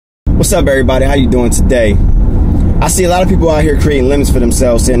What's up, everybody? How you doing today? I see a lot of people out here creating limits for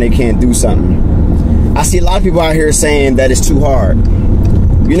themselves, saying they can't do something. I see a lot of people out here saying that it's too hard.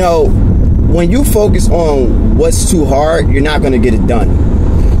 You know, when you focus on what's too hard, you're not going to get it done.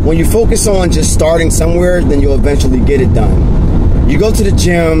 When you focus on just starting somewhere, then you'll eventually get it done. You go to the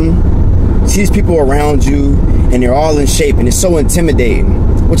gym, see these people around you, and they're all in shape, and it's so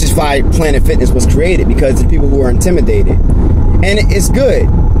intimidating, which is why Planet Fitness was created, because of people who are intimidated. And it's good.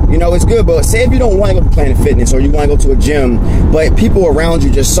 You know, it's good, but say if you don't want to go to Planet Fitness or you want to go to a gym, but people around you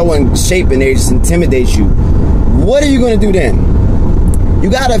just so in shape and they just intimidate you, what are you going to do then?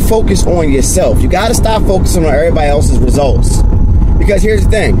 You got to focus on yourself. You got to stop focusing on everybody else's results. Because here's the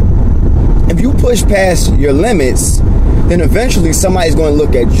thing. If you push past your limits, then eventually somebody's going to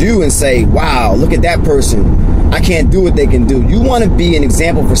look at you and say, wow, look at that person. I can't do what they can do. You want to be an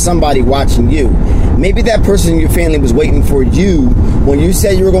example for somebody watching you. Maybe that person in your family was waiting for you when you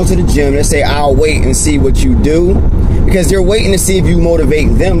said you were going to the gym. They say, I'll wait and see what you do. Because they're waiting to see if you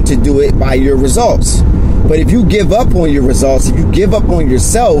motivate them to do it by your results. But if you give up on your results, if you give up on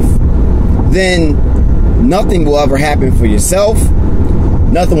yourself, then nothing will ever happen for yourself.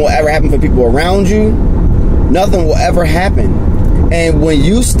 Nothing will ever happen for people around you. Nothing will ever happen. And when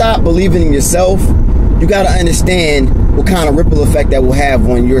you stop believing in yourself, you got to understand what kind of ripple effect that will have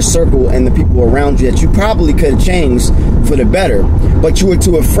on your circle and the people around you that you probably could have changed for the better. But you were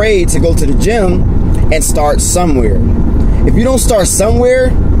too afraid to go to the gym and start somewhere. If you don't start somewhere,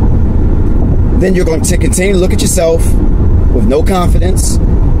 then you're going to continue to look at yourself with no confidence.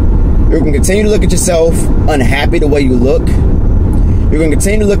 You're going to continue to look at yourself unhappy the way you look. You're going to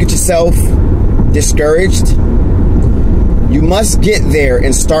continue to look at yourself discouraged. You must get there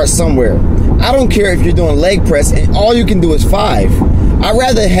and start somewhere. I don't care if you're doing leg press and all you can do is 5. I'd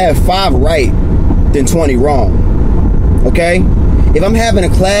rather have 5 right than 20 wrong. Okay? If I'm having a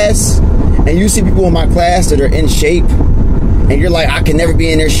class and you see people in my class that are in shape and you're like, I can never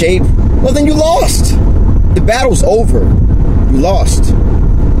be in their shape, well, then you lost. The battle's over. You lost.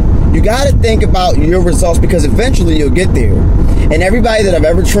 You got to think about your results, because eventually you'll get there. And everybody that I've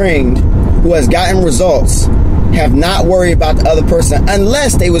ever trained who has gotten results have not worried about the other person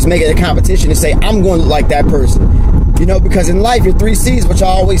unless they was making a competition and say, I'm going to look like that person. You know, because in life, your 3 C's, which I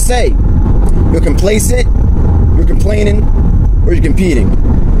always say. You're complacent, you're complaining, or you're competing.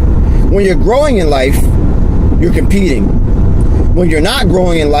 When you're growing in life, you're competing. When you're not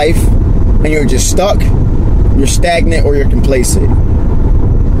growing in life and you're just stuck, you're stagnant, or you're complacent.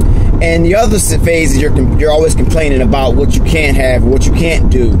 And the other phase is you're always complaining about what you can't have, what you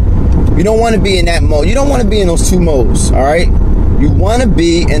can't do. You don't want to be in that mode. You don't want to be in those 2 modes, all right? You want to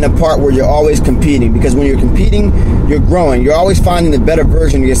be in the part where you're always competing, because when you're competing, you're growing. You're always finding the better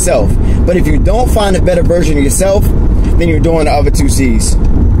version of yourself. But if you don't find a better version of yourself, then you're doing the other 2 C's.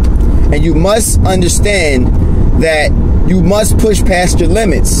 And you must understand that you must push past your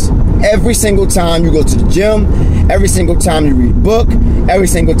limits. Every single time you go to the gym, every single time you read a book, every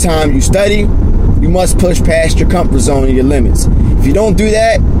single time you study, you must push past your comfort zone and your limits. If you don't do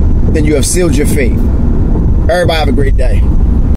that, then you have sealed your fate. Everybody have a great day.